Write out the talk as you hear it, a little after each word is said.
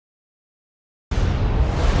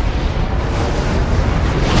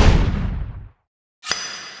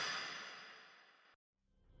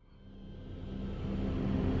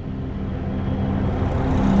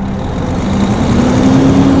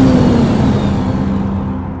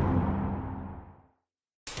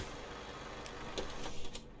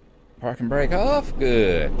Parking brake off.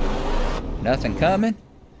 Good. Nothing coming.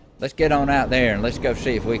 Let's get on out there and let's go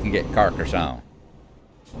see if we can get Carcassonne.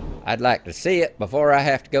 I'd like to see it before I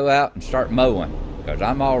have to go out and start mowing, because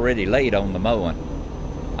I'm already late on the mowing.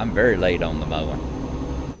 I'm very late on the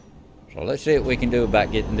mowing. So let's see what we can do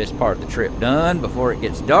about getting this part of the trip done before it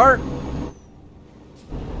gets dark.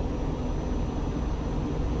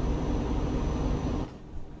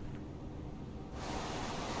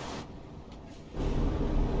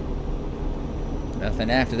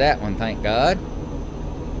 Nothing after that one, thank God.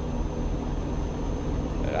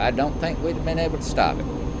 But I don't think we'd have been able to stop it.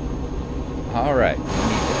 Alright, we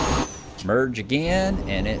need to merge again,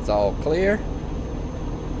 and it's all clear.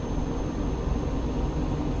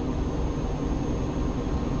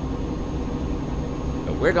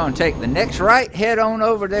 So we're going to take the next right, head on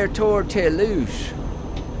over there toward Toulouse.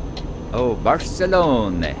 Oh,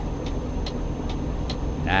 Barcelona.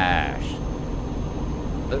 Nice.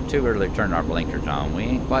 A little too early to turn our blinkers on. We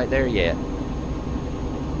ain't quite there yet.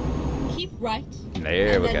 Keep right.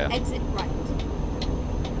 There we go. Exit right.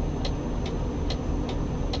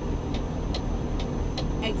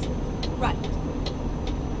 Exit right.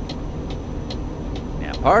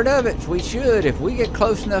 Now, part of it, we should, if we get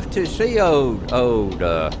close enough to see old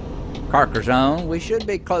Carcassonne, we should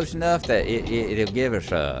be close enough that it'll give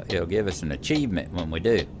us an achievement when we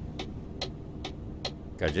do.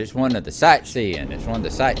 Because it's one of the sightseeing. It's one of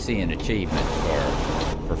the sightseeing achievements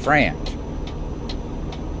for France.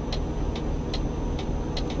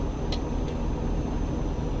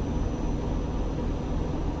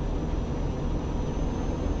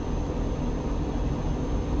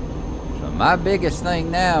 So my biggest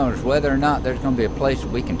thing now is whether or not there's going to be a place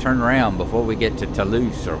we can turn around before we get to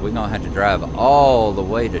Toulouse, or we're going to have to drive all the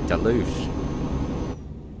way to Toulouse.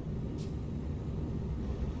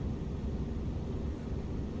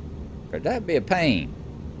 That'd be a pain.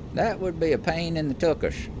 That would be a pain in the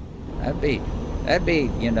tuchus. That'd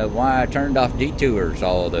be, you know, why I turned off detours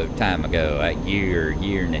all the time ago. That year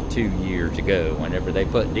and 2 years ago, whenever they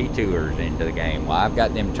put detours into the game. Well, I've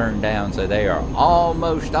got them turned down so they are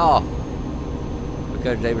almost off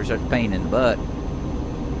because they were such a pain in the butt.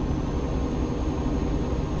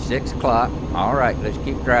 6 o'clock. All right, let's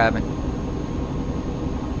keep driving.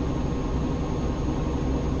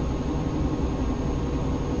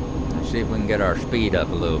 See if we can get our speed up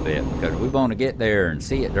a little bit, because we want to get there and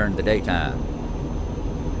see it during the daytime.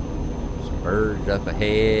 Some birds up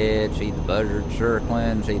ahead, see the buzzard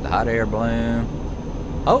circling, see the hot air balloon.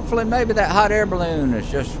 Hopefully maybe that hot air balloon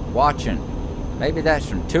is just watching. Maybe that's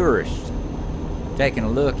some tourists taking a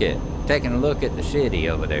look at the city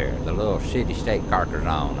over there, the little city-state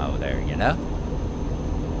Carcassonne over there, you know?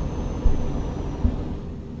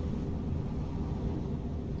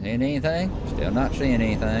 Seeing anything? Still not seeing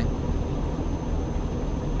anything.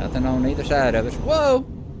 Nothing on either side of us. Whoa!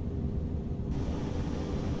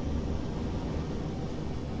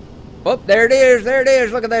 Oh, there it is. There it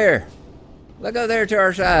is. Look at there. Look over there to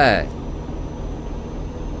our side.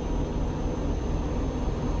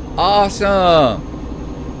 Awesome.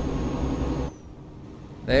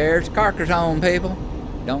 There's Carcassonne, people.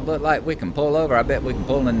 Don't look like we can pull over. I bet we can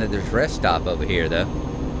pull into this rest stop over here, though.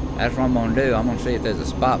 That's what I'm going to do. I'm going to see if there's a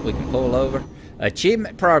spot we can pull over.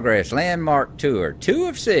 Achievement progress, landmark tour, 2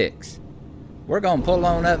 of 6. We're going to pull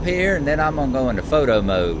on up here, and then I'm going to go into photo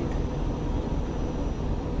mode.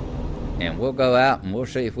 And we'll go out and we'll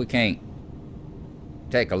see if we can't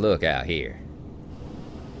take a look out here.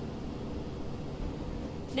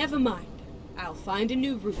 Never mind. I'll find a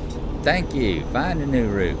new route. Thank you. Find a new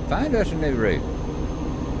route. Find us a new route.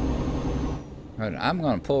 But I'm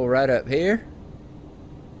going to pull right up here.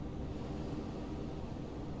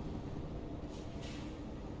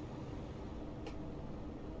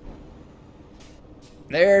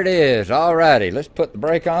 There it is. Alrighty, let's put the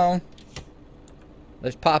brake on.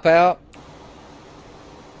 Let's pop out.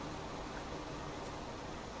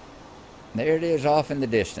 There it is off in the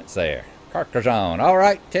distance there. Carcassonne.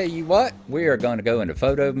 Alright, tell you what, we are going to go into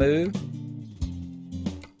photo mode.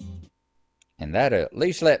 And that'll at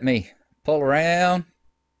least let me pull around.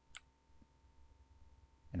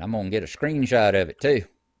 And I'm going to get a screenshot of it too.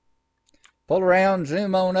 Pull around,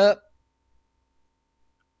 zoom on up.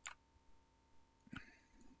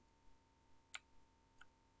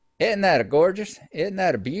 Isn't that a gorgeous? Isn't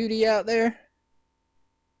that a beauty out there?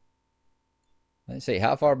 Let's see,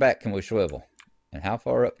 how far back can we swivel? And how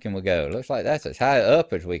far up can we go? Looks like that's as high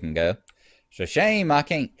up as we can go. It's a shame I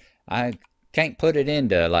can't put it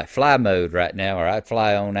into like fly mode right now, or I'd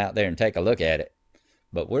fly on out there and take a look at it.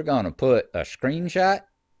 But we're going to put a screenshot.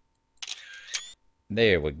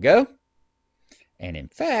 There we go. And in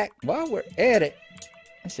fact, while we're at it,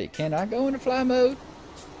 Let's see, can I go into fly mode?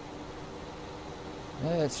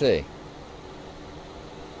 Let's see.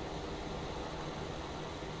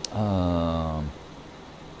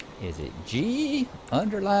 Is it G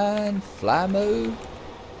underline fly mode?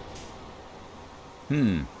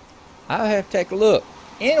 I'll have to take a look.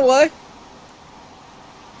 Anyway,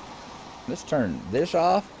 let's turn this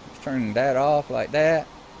off. Let's turn that off like that.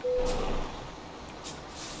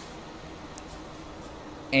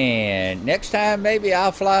 And next time maybe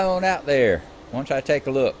I'll fly on out there once I take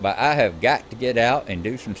a look. But I have got to get out and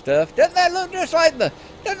do some stuff. Doesn't that look just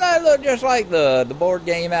like the board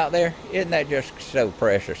game out there? Isn't that just so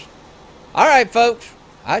precious? All right, folks.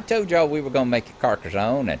 I told y'all we were gonna make it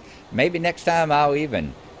Carcassonne, and maybe next time I'll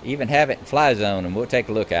even have it in fly zone, and we'll take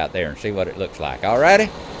a look out there and see what it looks like. Alrighty?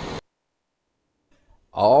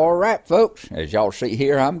 Alright, folks, as y'all see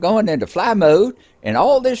here, I'm going into fly mode, and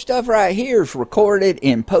all this stuff right here is recorded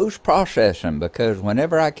in post-processing, because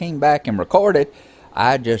whenever I came back and recorded,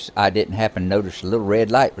 I didn't happen to notice a little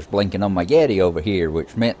red light was blinking on my Yeti over here,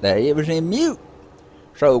 which meant that it was in mute.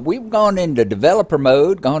 So we've gone into developer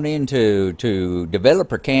mode, gone into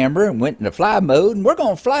developer camera, and went into fly mode, and we're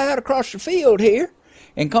going to fly out across the field here,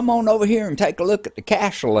 and come on over here and take a look at the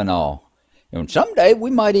castle and all. And someday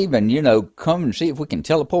we might even, you know, come and see if we can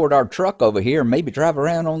teleport our truck over here and maybe drive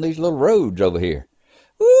around on these little roads over here.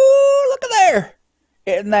 Ooh, look at there.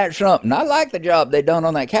 Isn't that something? I like the job they done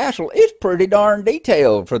on that castle. It's pretty darn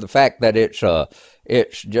detailed for the fact that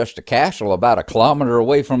it's just a castle about a kilometer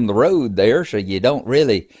away from the road there, so you don't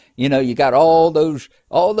really, you know, you got all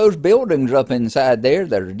those buildings up inside there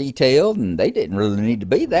that are detailed, and they didn't really need to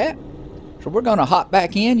be that. So we're going to hop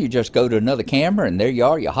back in. You just go to another camera, and there you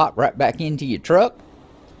are. You hop right back into your truck,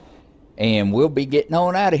 and we'll be getting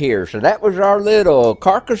on out of here. So that was our little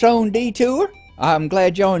Carcassonne detour. I'm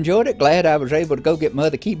glad y'all enjoyed it. Glad I was able to go get my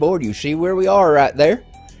other keyboard. You see where we are right there.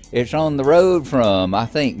 It's on the road from, I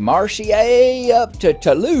think, Marseille up to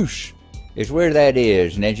Toulouse is where that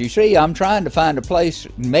is. And as you see, I'm trying to find a place.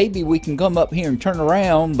 Maybe we can come up here and turn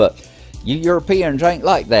around, but you Europeans ain't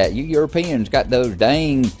like that. You Europeans got those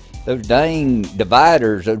dang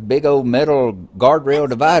dividers, those big old metal guardrail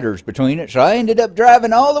dividers between it. So I ended up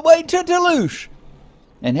driving all the way to Toulouse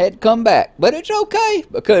and had to come back. But it's okay,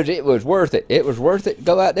 because it was worth it. It was worth it to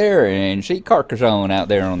go out there and see Carcassonne out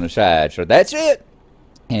there on the side. So that's it.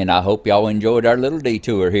 And I hope y'all enjoyed our little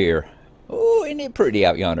detour here. Oh, isn't it pretty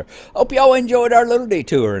out yonder? Hope y'all enjoyed our little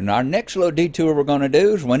detour. And our next little detour we're going to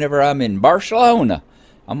do is whenever I'm in Barcelona.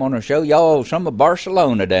 I'm going to show y'all some of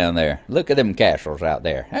Barcelona down there. Look at them castles out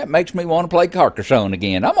there. That makes me want to play Carcassonne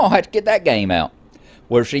again. I'm going to have to get that game out.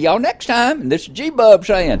 We'll see y'all next time. And this is GBub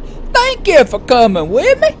saying, thank you for coming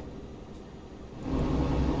with me.